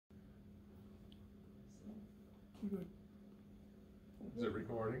Is it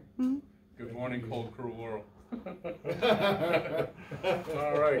recording? Mm-hmm. Good morning, cold, cruel world.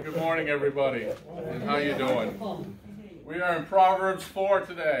 All right, good morning, everybody. And how you doing? We are in Proverbs 4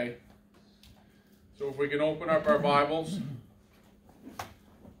 today. So if we can open up our Bibles.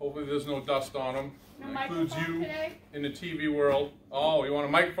 Hopefully there's no dust on them. That includes you in the TV world. Oh, you want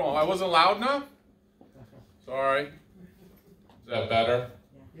a microphone? I wasn't loud enough? Sorry. Is that better?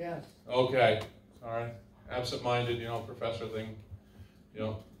 Yes. Okay. Sorry. Absent-minded, professor thing.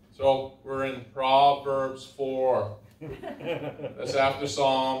 So we're in Proverbs 4. That's after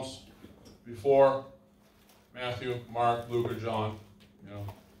Psalms, before Matthew, Mark, Luke, or John.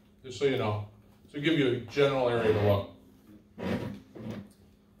 Just so you know. So give you a general area to look.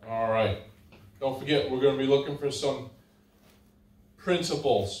 All right. Don't forget, we're going to be looking for some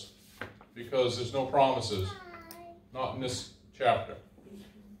principles because there's no promises. Not in this chapter.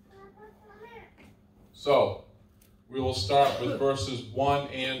 So, we will start with verses 1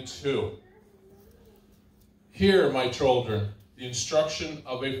 and 2. Hear, my children, the instruction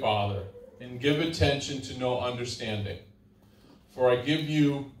of a father, and give attention to know understanding. For I give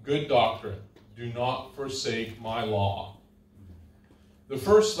you good doctrine. Do not forsake my law. The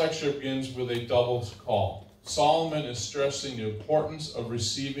first lecture begins with a double call. Solomon is stressing the importance of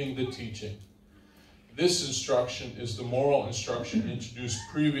receiving the teaching. This instruction is the moral instruction introduced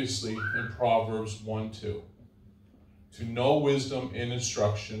previously in Proverbs 1:2. To know wisdom and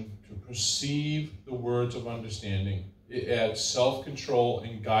instruction, to perceive the words of understanding, it adds self-control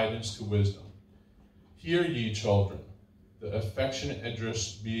and guidance to wisdom. Hear ye, children, the affectionate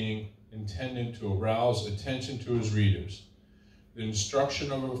address being intended to arouse attention to his readers. The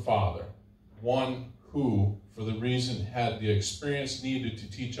instruction of a father, one who, for the reason had the experience needed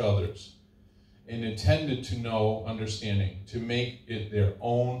to teach others, and intended to know understanding, to make it their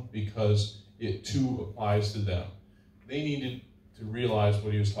own because it too applies to them. They needed to realize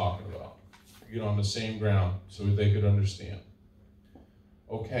what he was talking about, to get on the same ground so they could understand.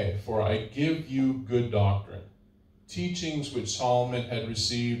 Okay, for I give you good doctrine, teachings which Solomon had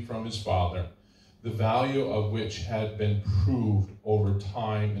received from his father, the value of which had been proved over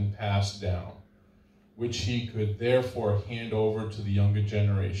time and passed down, which he could therefore hand over to the younger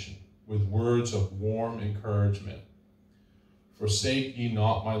generation, with words of warm encouragement. Forsake ye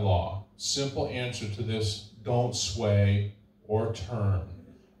not my law. Simple answer to this, don't sway or turn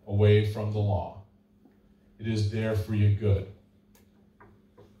away from the law. It is there for your good.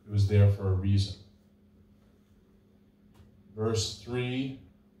 It was there for a reason. Verse 3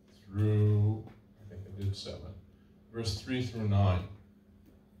 through, I think I did 7. Verse 3 through 9.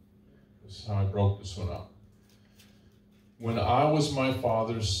 This is how I broke this one up. When I was my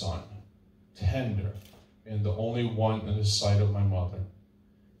father's son, tender, and the only one in the sight of my mother,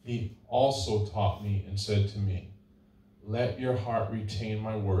 he also taught me and said to me, let your heart retain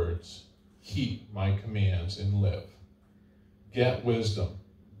my words, keep my commands, and live. Get wisdom,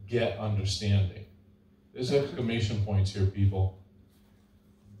 get understanding. There's exclamation points here, people.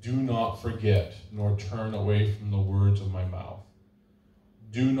 Do not forget, nor turn away from the words of my mouth.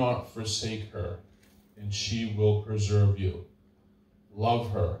 Do not forsake her, and she will preserve you.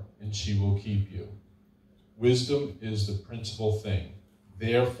 Love her, and she will keep you. Wisdom is the principal thing.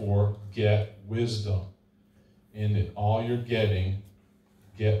 Therefore, get wisdom. And in all you're getting,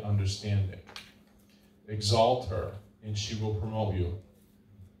 get understanding. Exalt her, and she will promote you.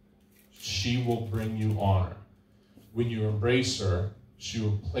 She will bring you honor. When you embrace her, she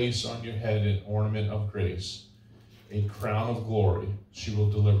will place on your head an ornament of grace, a crown of glory she will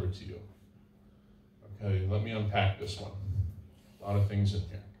deliver to you. Okay, let me unpack this one. A lot of things in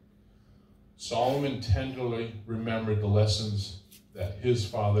here. Solomon tenderly remembered the lessons that his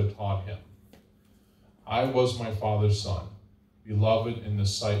father taught him. I was my father's son, beloved in the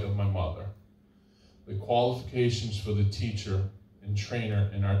sight of my mother. The qualifications for the teacher and trainer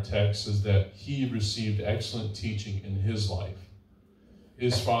in our text is that he received excellent teaching in his life.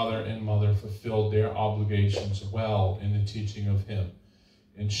 His father and mother fulfilled their obligations well in the teaching of him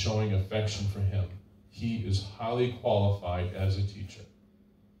and showing affection for him. He is highly qualified as a teacher.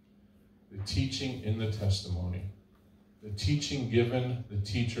 The teaching in the testimony. The teaching given the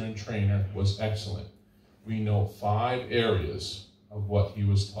teacher and trainer was excellent. We know 5 areas of what he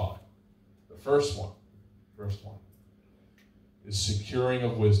was taught. The first one is securing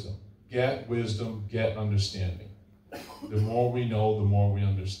of wisdom. Get wisdom, get understanding. The more we know, the more we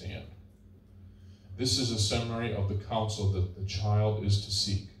understand. This is a summary of the counsel that the child is to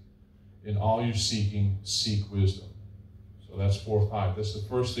seek. In all you're seeking, seek wisdom. So that's 4-5. That's the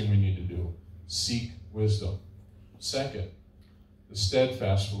first thing we need to do. Seek wisdom. Second, the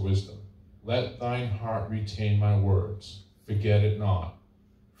steadfast for wisdom. Let thine heart retain my words. Forget it not.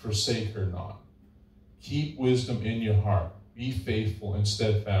 Forsake her not. Keep wisdom in your heart. Be faithful and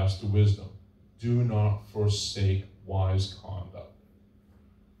steadfast to wisdom. Do not forsake wise conduct.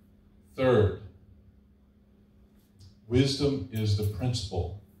 Third, wisdom is the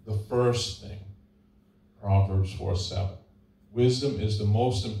principle, the first thing. Proverbs 4:7. Wisdom is the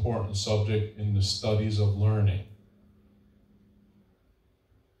most important subject in the studies of learning.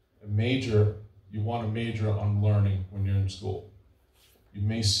 You want to major on learning when you're in school. You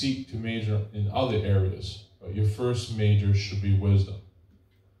may seek to major in other areas, but your first major should be wisdom.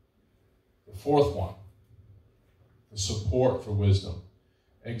 The fourth one, the support for wisdom.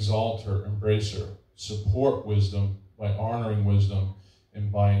 Exalt her, embrace her. Support wisdom by honoring wisdom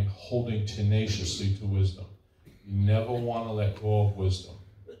and by holding tenaciously to wisdom. You never want to let go of wisdom.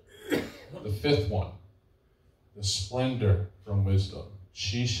 The fifth one, the splendor from wisdom.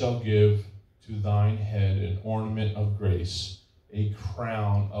 She shall give to thine head an ornament of grace, a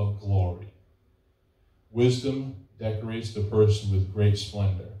crown of glory. Wisdom decorates the person with great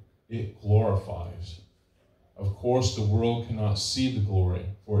splendor. It glorifies. Of course, the world cannot see the glory,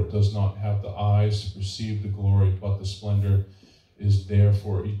 for it does not have the eyes to perceive the glory, but the splendor is there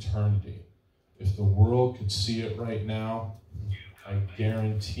for eternity. If the world could see it right now, I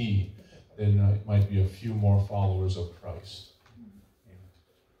guarantee there might be a few more followers of Christ.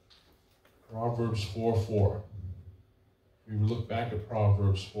 Proverbs 4:4. We look back at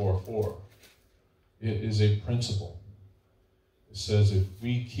Proverbs 4:4. It is a principle. It says, if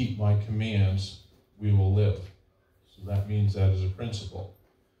we keep my commands, we will live. So that means that is a principle.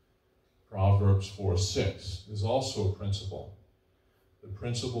 Proverbs 4:6 is also a principle. The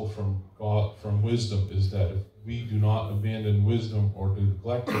principle from God, from wisdom, is that if we do not abandon wisdom or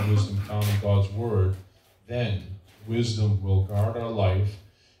neglect the wisdom found in God's word, then wisdom will guard our life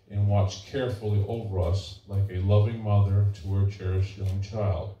and watch carefully over us like a loving mother to her cherished young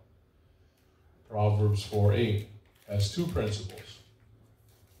child. Proverbs 4:8 has two principles.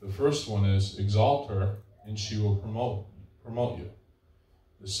 The first one is, exalt her and she will promote you.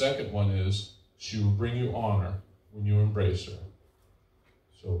 The second one is, she will bring you honor when you embrace her.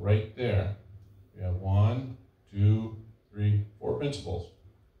 So right there, we have 1, 2, 3, 4 principles.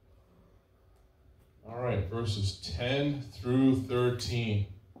 All right, verses 10 through 13.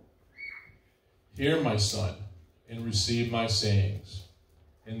 Hear, my son, and receive my sayings,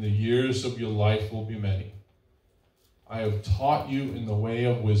 and the years of your life will be many. I have taught you in the way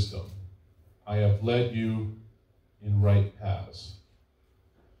of wisdom. I have led you in right paths.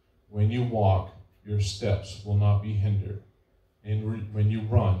 When you walk, your steps will not be hindered, and when you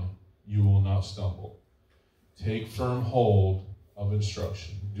run, you will not stumble. Take firm hold of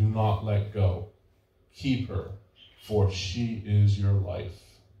instruction. Do not let go. Keep her, for she is your life.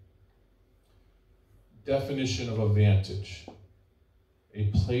 Definition of advantage: a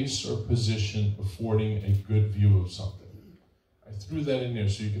place or position affording a good view of something. I threw that in there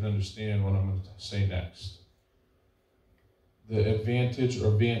so you can understand what I'm going to say next. The advantage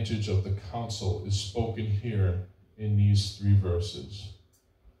or vantage of the counsel is spoken here in these 3 verses.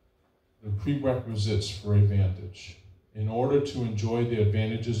 The prerequisites for advantage. In order to enjoy the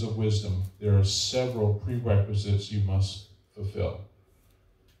advantages of wisdom, there are several prerequisites you must fulfill.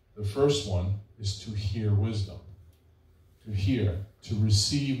 The first one is to hear wisdom. To hear, to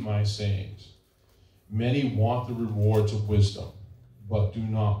receive my sayings. Many want the rewards of wisdom, but do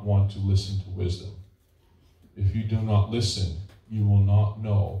not want to listen to wisdom. If you do not listen, you will not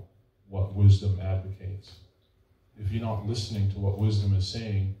know what wisdom advocates. If you're not listening to what wisdom is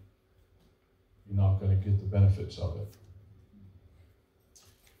saying, you're not going to get the benefits of it.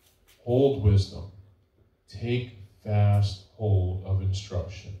 Hold wisdom. Take fast hold of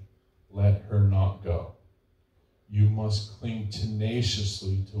instruction. Let her not go. You must cling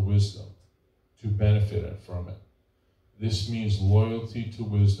tenaciously to wisdom to benefit from it. This means loyalty to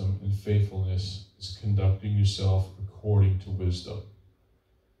wisdom and faithfulness is conducting yourself according to wisdom.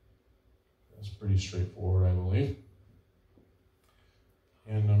 That's pretty straightforward, I believe.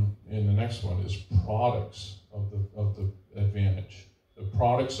 And the next one is products of the advantage. The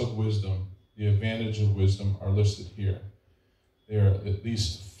products of wisdom, the advantage of wisdom, are listed here. They are at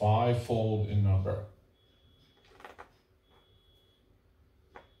least 5-fold in number.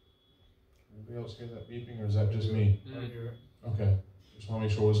 Anybody else hear that beeping, or is that just me? Okay, just want to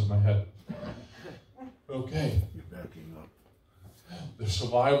make sure it wasn't my head. Okay. You're backing up. The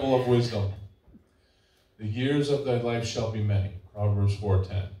survival of wisdom. The years of thy life shall be many. Proverbs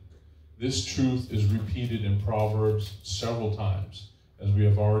 4:10. This truth is repeated in Proverbs several times, as we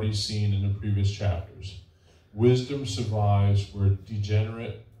have already seen in the previous chapters. Wisdom survives where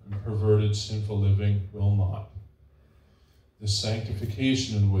degenerate and perverted sinful living will not. The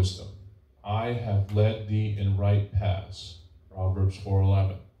sanctification in wisdom. I have led thee in right paths. Proverbs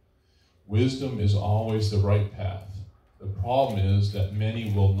 4:11. Wisdom is always the right path. The problem is that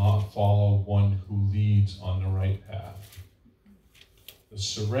many will not follow one who leads on the right path. The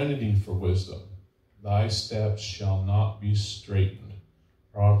serenity for wisdom. Thy steps shall not be straitened.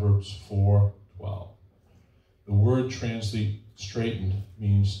 Proverbs 4:12. The word translate straightened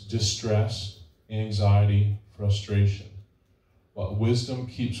means distress, anxiety, frustration. But wisdom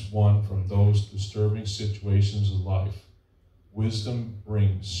keeps one from those disturbing situations of life. Wisdom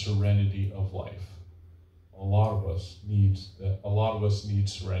brings serenity of life. A lot of us need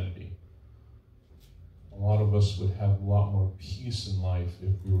serenity. A lot of us would have a lot more peace in life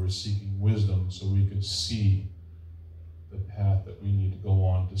if we were seeking wisdom so we could see the path that we need to go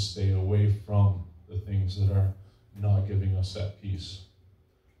on to stay away from the things that are not giving us that peace.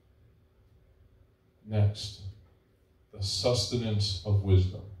 Next, the sustenance of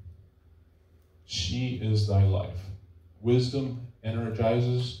wisdom. She is thy life. Wisdom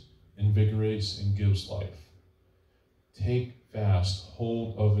energizes, invigorates, and gives life. Take fast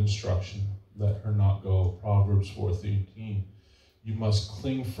hold of instruction. Let her not go. Proverbs 4:18. You must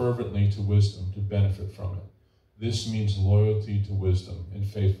cling fervently to wisdom to benefit from it. This means loyalty to wisdom and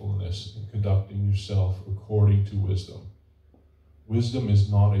faithfulness in conducting yourself according to wisdom. Wisdom is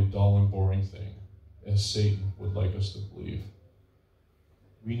not a dull and boring thing, as Satan would like us to believe.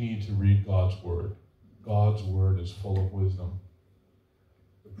 We need to read God's word. God's word is full of wisdom.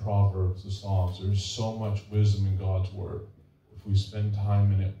 The Proverbs, the Psalms, there's so much wisdom in God's word. If we spend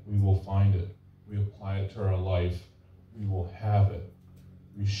time in it, we will find it. We apply it to our life. We will have it.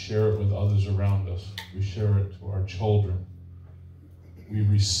 We share it with others around us. We share it to our children. We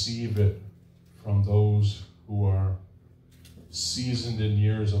receive it from those who are seasoned in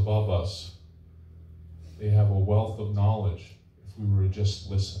years above us. They have a wealth of knowledge if we were to just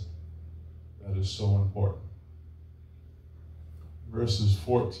listen. That is so important. Verses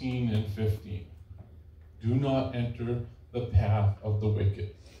 14 and 15. Do not enter the path of the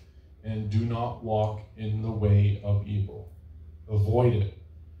wicked, and do not walk in the way of evil. Avoid it.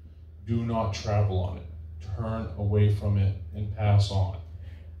 Do not travel on it. Turn away from it and pass on.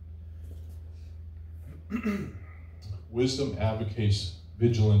 Wisdom advocates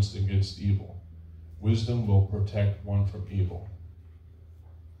vigilance against evil. Wisdom will protect one from evil.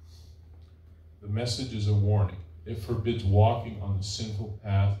 The message is a warning. It forbids walking on the sinful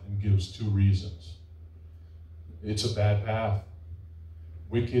path and gives two reasons. It's a bad path.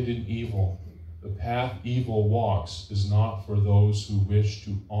 Wicked and evil. The path evil walks is not for those who wish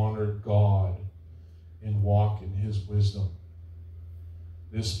to honor God and walk in his wisdom.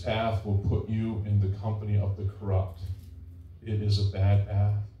 This path will put you in the company of the corrupt. It is a bad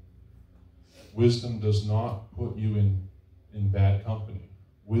path. Wisdom does not put you in bad company.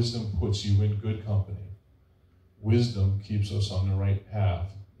 Wisdom puts you in good company. Wisdom keeps us on the right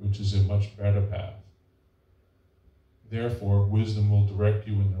path, which is a much better path. Therefore, wisdom will direct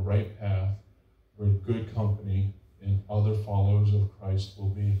you in the right path where good company and other followers of Christ will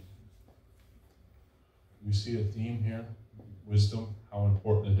be. We see a theme here, wisdom, how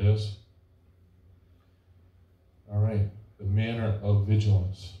important it is. All right, the manner of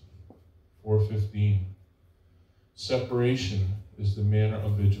vigilance, 4:15. Separation is the manner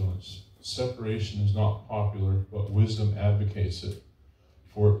of vigilance. Separation is not popular, but wisdom advocates it,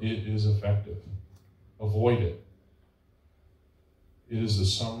 for it is effective. Avoid it. It is the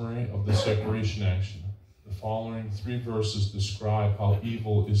summary of the separation action. The following 3 verses describe how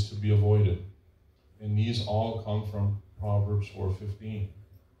evil is to be avoided, and these all come from Proverbs 4:15.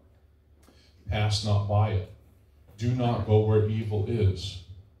 Pass not by it. Do not go where evil is,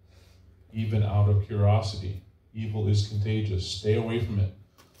 even out of curiosity. Evil is contagious. Stay away from it.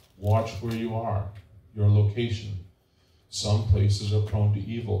 Watch where you are, your location. Some places are prone to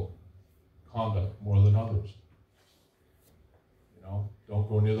evil conduct more than others. Don't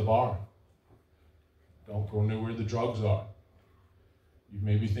go near the bar. Don't go near where the drugs are. You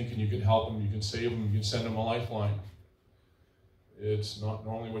may be thinking you can help them, you can save them, you can send them a lifeline. It's not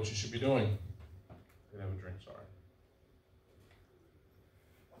normally what you should be doing. I can have a drink, sorry.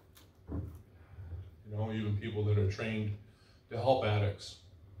 Even people that are trained to help addicts.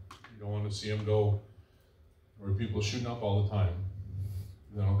 You don't want to see them go where people are shooting up all the time.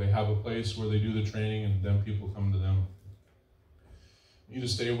 They have a place where they do the training and then people come to them. You need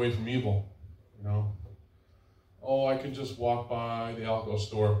to stay away from evil, Oh, I can just walk by the alcohol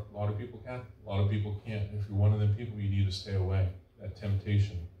store. A lot of people can. A lot of people can't. If you're one of them people, you need to stay away. That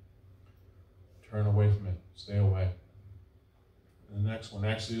temptation. Turn away from it. Stay away. And the next one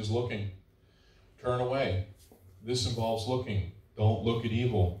actually is looking. Turn away. This involves looking. Don't look at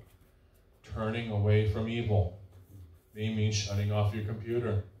evil. Turning away from evil. May mean shutting off your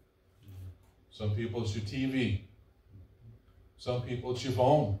computer. Some people it's your TV. Some people it's your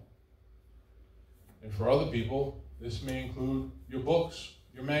phone. And for other people, this may include your books,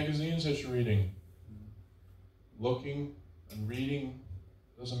 your magazines that you're reading. Looking and reading,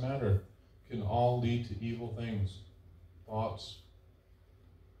 doesn't matter, can all lead to evil things, thoughts,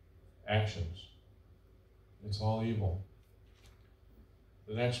 actions. It's all evil.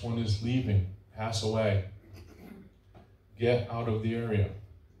 The next one is leaving, pass away. Get out of the area.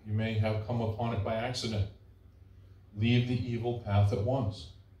 You may have come upon it by accident. Leave the evil path at once.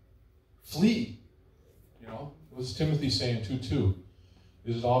 Flee. You know, what does Timothy say in 2:2?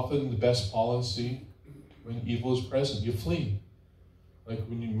 Is it often the best policy when evil is present? You flee.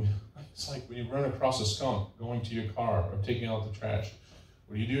 It's like when you run across a skunk going to your car or taking out the trash.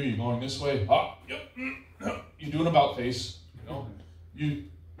 What do? You're going this way. You do an about face. You know, you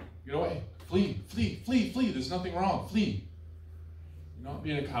get away. Flee, flee, flee, flee. There's nothing wrong. Flee. You're not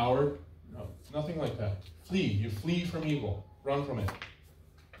being a coward. No, nothing like that. Flee. You flee from evil. Run from it.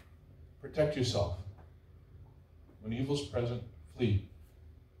 Protect yourself. When evil's present, flee.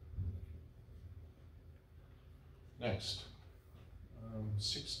 Next.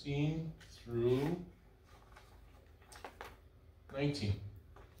 16 through 19.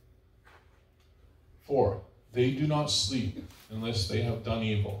 4. They do not sleep unless they have done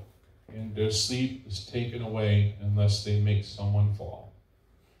evil, and their sleep is taken away unless they make someone fall.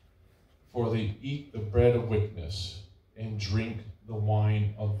 For they eat the bread of wickedness and drink the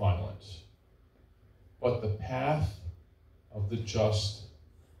wine of violence. But the path of the just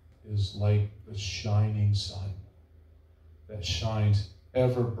is like the shining sun that shines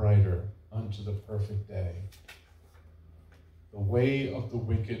ever brighter unto the perfect day. The way of the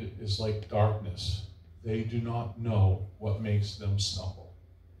wicked is like darkness. They do not know what makes them stumble.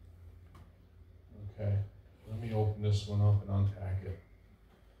 Okay, let me open this one up and unpack it.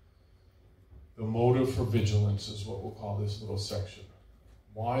 The motive for vigilance is what we'll call this little section.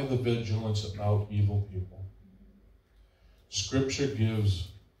 Why the vigilance about evil people? Scripture gives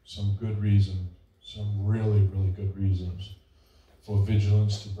some good reasons, some really, really good reasons for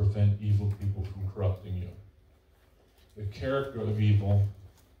vigilance to prevent evil people from corrupting you. The character of evil,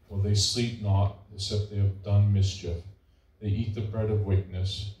 for they sleep not, except they have done mischief. They eat the bread of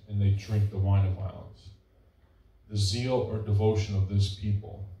wickedness, and they drink the wine of violence. The zeal or devotion of this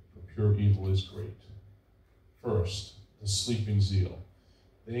people for pure evil is great. First, the sleeping zeal.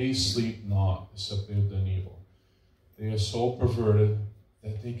 They sleep not, except they have done evil. They are so perverted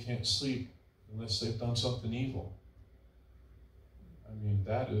that they can't sleep unless they've done something evil. I mean,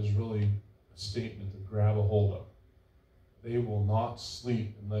 that is really a statement to grab a hold of. They will not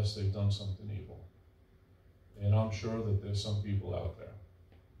sleep unless they've done something evil. And I'm sure that there's some people out there.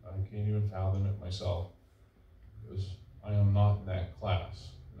 I can't even fathom it myself, because I am not in that class.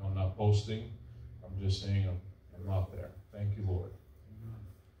 You know, I'm not boasting. I'm just saying I'm not there. Thank you, Lord.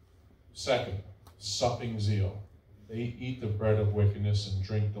 Second, supping zeal. They eat the bread of wickedness and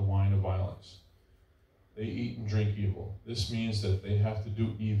drink the wine of violence. They eat and drink evil. This means that they have to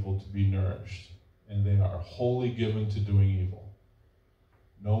do evil to be nourished, and they are wholly given to doing evil.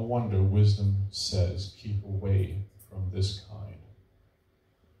 No wonder wisdom says, keep away from this kind.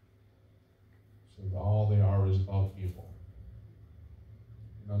 So all they are is about evil.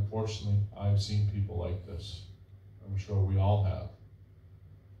 And unfortunately, I've seen people like this. I'm sure we all have.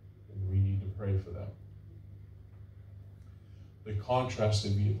 And we need to pray for them. The contrast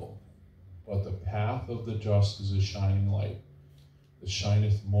of evil. But the path of the just is a shining light, that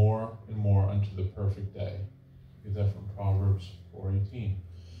shineth more and more unto the perfect day. Get that from Proverbs 4:18.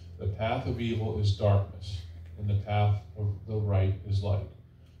 The path of evil is darkness, and the path of the right is light.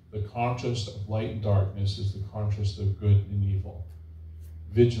 The contrast of light and darkness is the contrast of good and evil.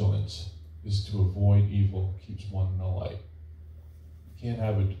 Vigilance is to avoid evil, keeps one in the light. You can't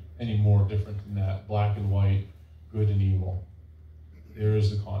have it any more different than that, black and white, good and evil. There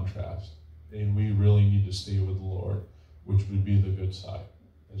is the contrast. And we really need to stay with the Lord, which would be the good side,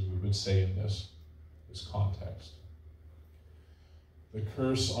 as we would say in this context. The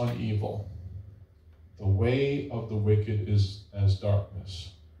curse on evil. The way of the wicked is as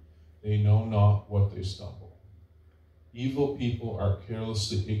darkness. They know not what they stumble. Evil people are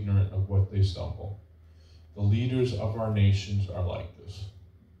carelessly ignorant of what they stumble. The leaders of our nations are like this.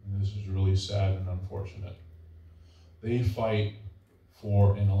 And this is really sad and unfortunate. They fight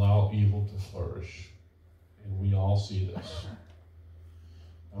for and allow evil to flourish. And we all see this.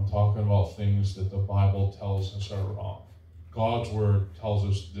 I'm talking about things that the Bible tells us are wrong. God's word tells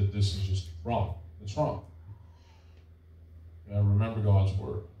us that this is just wrong. It's wrong. Remember God's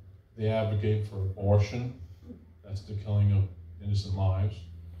word. They advocate for abortion. That's the killing of innocent lives.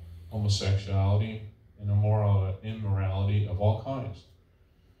 Homosexuality and immorality of all kinds.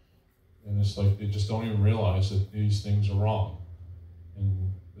 And it's like they just don't even realize that these things are wrong.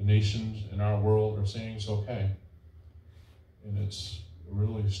 And the nations in our world are saying it's okay. And it's a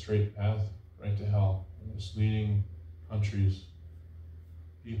really straight path right to hell. And it's leading countries,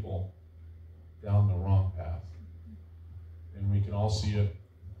 people, down the wrong path. And we can all see it.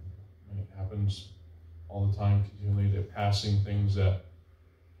 And it happens all the time continually. They're passing things that,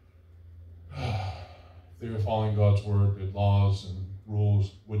 if they were following God's word, that laws and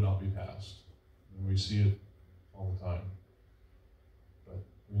rules would not be passed. And we see it all the time. But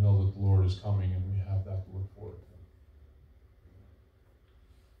we know that the Lord is coming, and we have that to look forward to.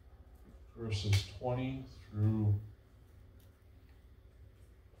 Verses 20 through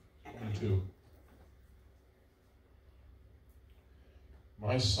 22.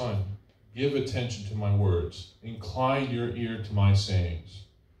 My son, give attention to my words. Incline your ear to my sayings.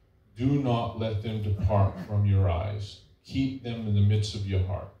 Do not let them depart from your eyes. Keep them in the midst of your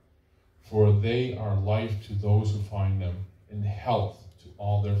heart. For they are life to those who find them, and health to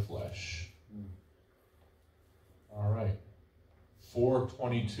all their flesh. All right.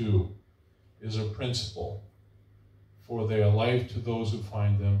 4:22 is a principle. For they are life to those who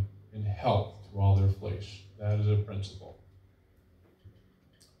find them, and health to all their flesh. That is a principle.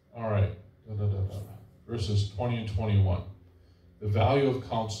 All right. Verses 20 and 21. The value of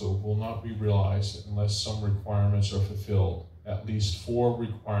counsel will not be realized unless some requirements are fulfilled. At least 4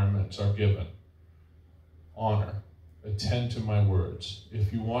 requirements are given. Honor. Attend to my words.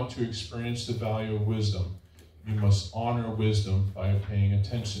 If you want to experience the value of wisdom, you must honor wisdom by paying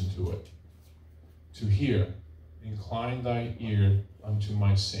attention to it. To hear. Incline thy ear unto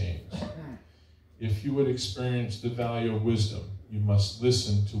my sayings. If you would experience the value of wisdom, you must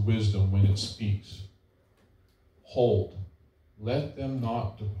listen to wisdom when it speaks. Hold. Let them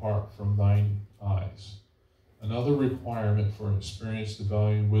not depart from thine eyes. Another requirement for experience the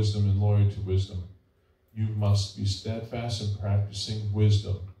value of wisdom and loyalty to wisdom. You must be steadfast in practicing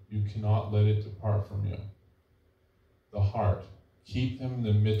wisdom. You cannot let it depart from you. The heart. Keep them in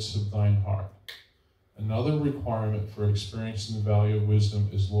the midst of thine heart. Another requirement for experiencing the value of wisdom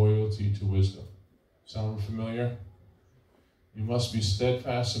is loyalty to wisdom. Sound familiar? You must be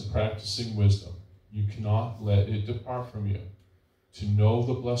steadfast in practicing wisdom. You cannot let it depart from you. To know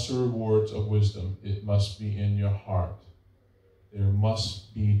the blessed rewards of wisdom, it must be in your heart. There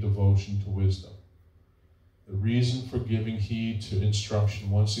must be devotion to wisdom. The reason for giving heed to instruction,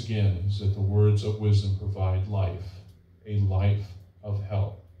 once again, is that the words of wisdom provide life, a life of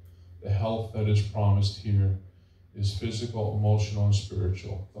health. The health that is promised here is physical, emotional, and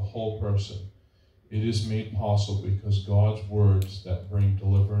spiritual, the whole person. It is made possible because God's words that bring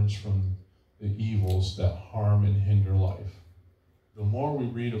deliverance from the evils that harm and hinder life. The more we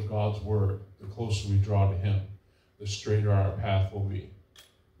read of God's word, the closer we draw to him, the straighter our path will be.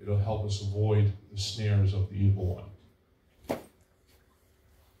 It'll help us avoid the snares of the evil one.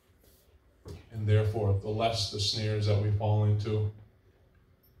 And therefore, the less the snares that we fall into,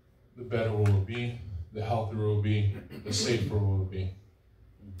 the better we will be, the healthier we will be, the safer we will be.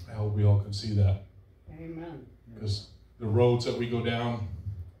 I hope we all can see that. Amen. Because the roads that we go down,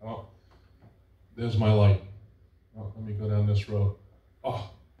 oh, there's my light. Oh, let me go down this road.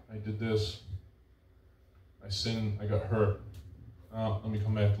 Oh, I did this. I sinned. I got hurt. Let me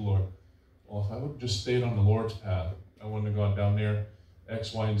come back to the Lord. Well, if I would have just stayed on the Lord's path, I wouldn't have gone down there.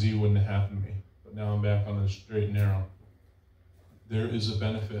 X, Y, and Z wouldn't have happened to me. But now I'm back on the straight and narrow. There is a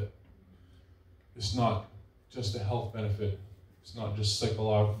benefit. It's not just a health benefit. It's not just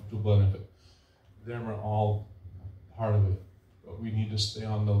psychological benefit. Them are all part of it. But we need to stay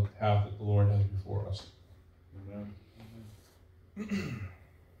on the path that the Lord has before us. Amen.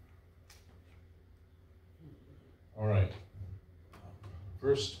 All right.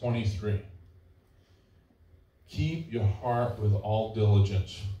 Verse 23. Keep your heart with all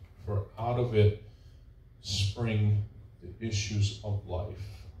diligence, for out of it spring the issues of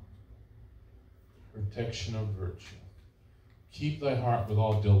life. Protection of virtue. Keep thy heart with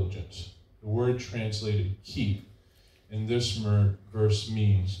all diligence. The word translated keep in this verse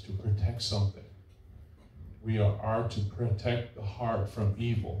means to protect something. We are to protect the heart from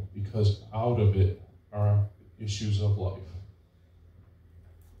evil because out of it are issues of life.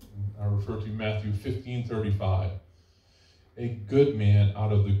 I refer to Matthew 15:35. A good man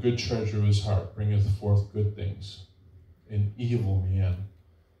out of the good treasure of his heart bringeth forth good things. An evil man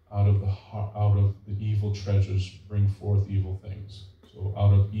out of the evil treasures bring forth evil things. So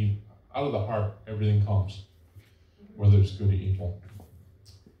out of the heart, everything comes, whether it's good or evil.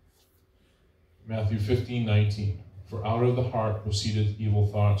 Matthew 15:19. For out of the heart proceedeth evil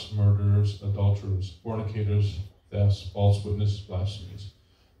thoughts, murderers, adulterers, fornicators, thefts, false witnesses, blasphemies.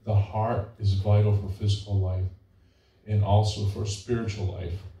 The heart is vital for physical life and also for spiritual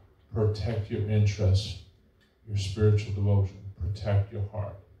life. Protect your interests, your spiritual devotion. Protect your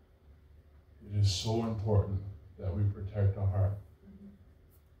heart. It is so important that we protect our heart.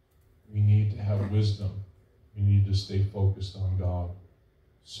 We need to have wisdom. We need to stay focused on God.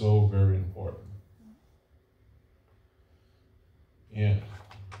 So very important. And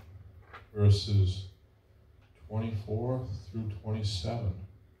verses 24 through 27.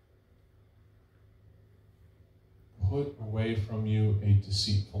 Put away from you a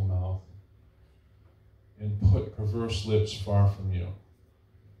deceitful mouth, and put perverse lips far from you.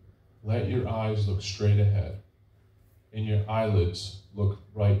 Let your eyes look straight ahead, and your eyelids look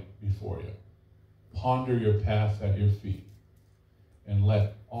right before you. Ponder your path at your feet, and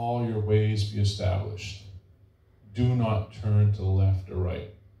let all your ways be established. Do not turn to the left or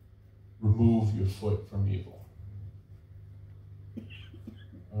right. Remove your foot from evil.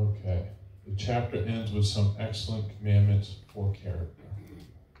 Okay, the chapter ends with some excellent commandments for character.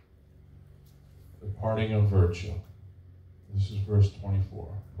 The parting of virtue. This is verse 24.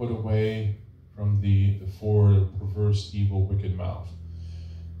 Put away from thee the forward, perverse, evil, wicked mouth.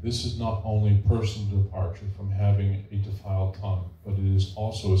 This is not only personal departure from having a defiled tongue, but it is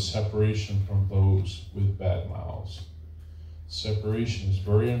also a separation from those with bad mouths. Separation is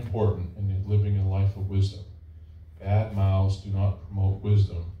very important in living a life of wisdom. Bad mouths do not promote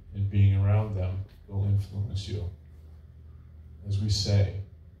wisdom, and being around them will influence you. As we say,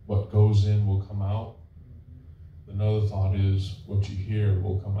 what goes in will come out. Another thought is, what you hear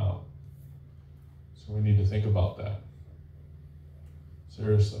will come out. So we need to think about that.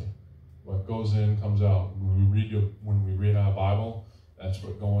 Seriously, what goes in comes out. When we read our Bible, that's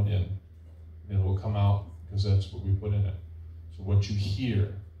what's going in. And it will come out because that's what we put in it. So what you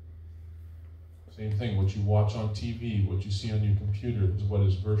hear, same thing, what you watch on TV, what you see on your computer is what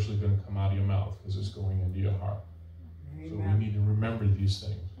is virtually going to come out of your mouth because it's going into your heart. Amen. So we need to remember these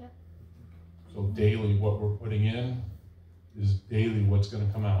things. Yep. So daily, what we're putting in is daily what's going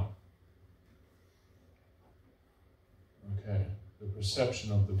to come out. Okay. The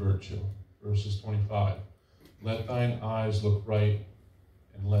perception of the virtue, verses 25. Let thine eyes look right,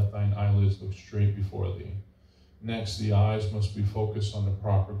 and let thine eyelids look straight before thee. Next, the eyes must be focused on the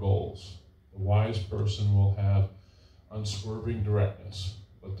proper goals. The wise person will have unswerving directness,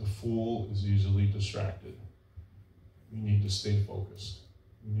 but the fool is easily distracted. We need to stay focused.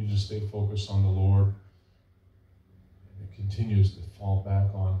 We need to stay focused on the Lord. And it continues to fall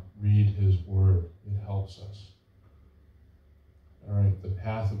back on read his word. It helps us. All right, the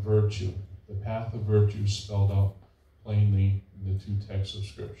path of virtue. The path of virtue is spelled out plainly in the two texts of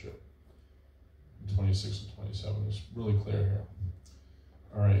Scripture. 26 and 27 is really clear here.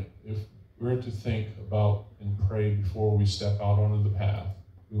 All right, if we're to think about and pray before we step out onto the path,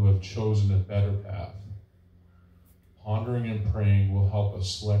 we will have chosen a better path. Pondering and praying will help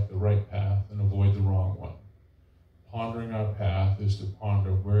us select the right path and avoid the wrong one. Pondering our path is to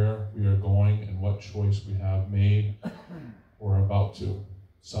ponder where we are going and what choice we have made or about to.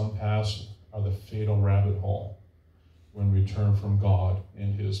 Some paths are the fatal rabbit hole when we turn from God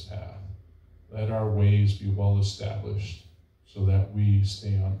and his path. Let our ways be well established so that we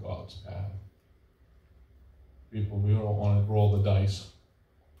stay on God's path. People, we don't want to roll the dice.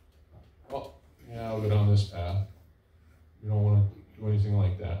 Well, yeah, I'll go down this path. We don't want to do anything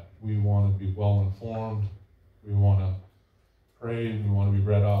like that. We want to be well informed. We want to pray. We want to be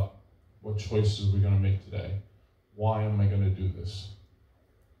read up. What choices are we going to make today? Why am I going to do this?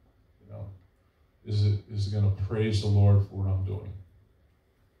 You know, is it going to praise the Lord for what I'm doing?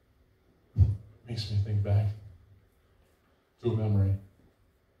 Makes me think back to a memory.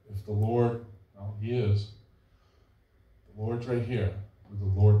 If the Lord, well, he is, the Lord's right here. Would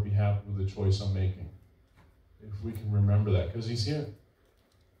the Lord be happy with the choice I'm making? If we can remember that, because he's here.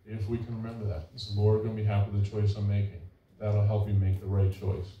 If we can remember that, is the Lord going to be happy with the choice I'm making? That'll help you make the right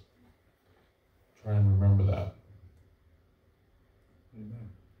choice. Try and remember that. Amen.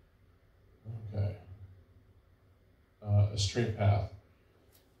 Okay. A straight path.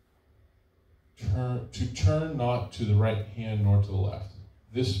 Turn not to the right hand nor to the left.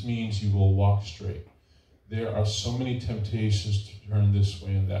 This means you will walk straight. There are so many temptations to turn this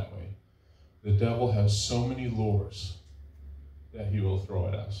way and that way. The devil has so many lures that he will throw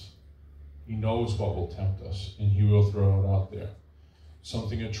at us. He knows what will tempt us, and he will throw it out there.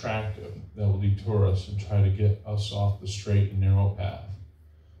 something attractive that will deter us and try to get us off the straight and narrow path.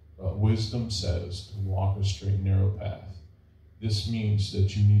 But wisdom says to walk a straight and narrow path. This means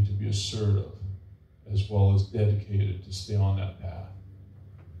that you need to be assertive as well as dedicated to stay on that path.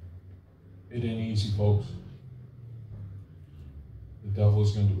 It ain't easy, folks. The devil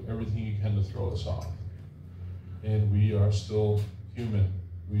is going to do everything he can to throw us off. And we are still human.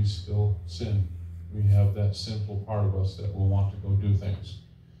 We still sin. We have that sinful part of us that will want to go do things.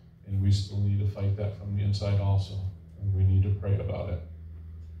 And we still need to fight that from the inside also. And we need to pray about it.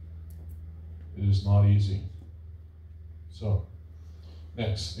 It is not easy. So,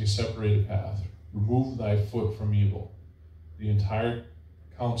 next, a separated path. Remove thy foot from evil. The entire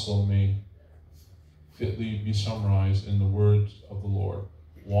counsel may fitly be summarized in the words of the Lord.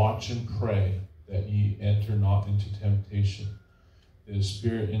 Watch and pray that ye enter not into temptation. The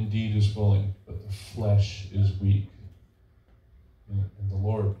spirit indeed is willing, but the flesh is weak. And the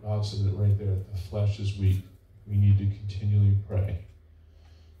Lord, God said it right there, the flesh is weak. We need to continually pray.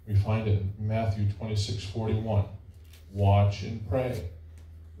 We find it in Matthew 26:41. Watch and pray,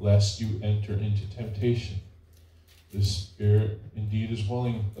 lest you enter into temptation. The spirit indeed is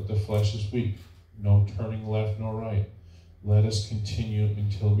willing, but the flesh is weak. No turning left nor right. Let us continue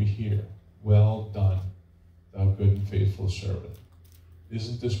until we hear, well done, thou good and faithful servant.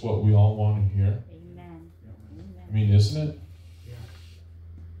 Isn't this what we all want to hear? Amen. I mean, isn't it?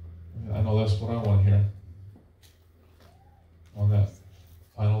 Yeah. I know that's what I want to hear. On that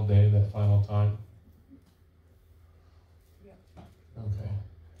final day, that final time. Okay.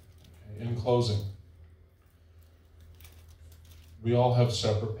 In closing, we all have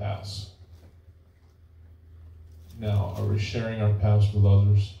separate paths. Now, are we sharing our paths with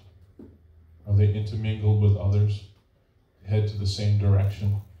others? Are they intermingled with others? Head to the same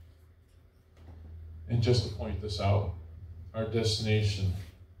direction? And just to point this out, our destination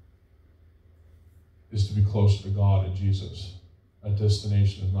is to be closer to God and Jesus. Our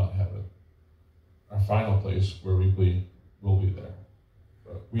destination is not heaven. Our final place where we believe will be there.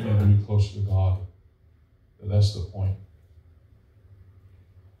 But we need to be closer to God. That's the point.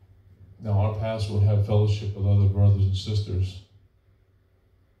 Now, our paths will have fellowship with other brothers and sisters.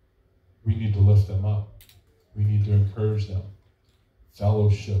 We need to lift them up. We need to encourage them.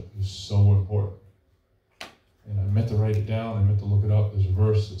 Fellowship is so important. And I meant to write it down. I meant to look it up. There's a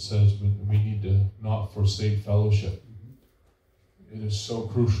verse that says we need to not forsake fellowship. It is so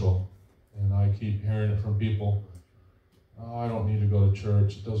crucial. And I keep hearing it from people. Oh, I don't need to go to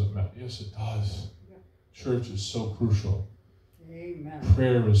church. It doesn't matter. Yes, it does. Church is so crucial. Amen.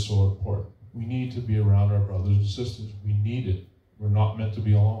 Prayer is so important. We need to be around our brothers and sisters. We need it. We're not meant to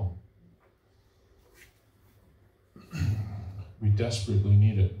be alone. We desperately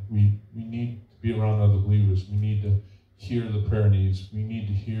need it. We need to be around other believers. We need to hear the prayer needs. We need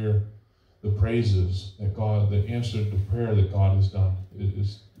to hear the praises that God, the answer to prayer that God has done.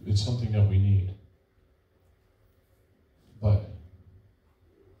 It's something that we need. But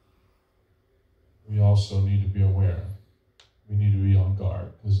we also need to be aware. We need to be on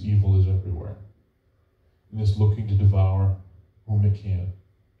guard because evil is everywhere. And it's looking to devour whom it can.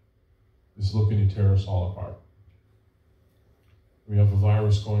 It's looking to tear us all apart. We have a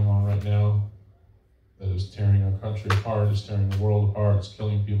virus going on right now that is tearing our country apart, it's tearing the world apart, it's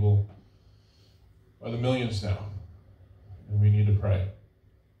killing people by the millions now. And we need to pray.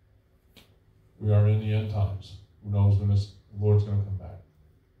 We are in the end times. Who knows when the Lord's going to come back.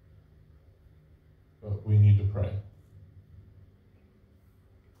 But we need to pray.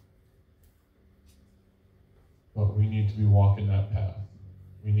 But we need to be walking that path.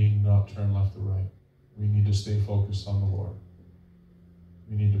 We need not turn left or right. We need to stay focused on the Lord.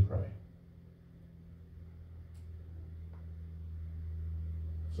 We need to pray.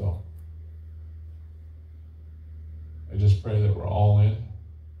 So, I just pray that we're all in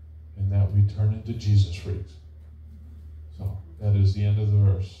and that we turn into Jesus freaks. So, that is the end of the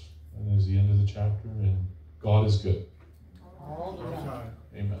verse. That is the end of the chapter, and God is good. All the time.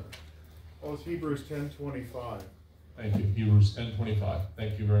 Amen. Oh, it's Hebrews 10:25. Thank you. Hebrews 10:25.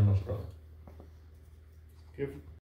 Thank you very much, brother. Give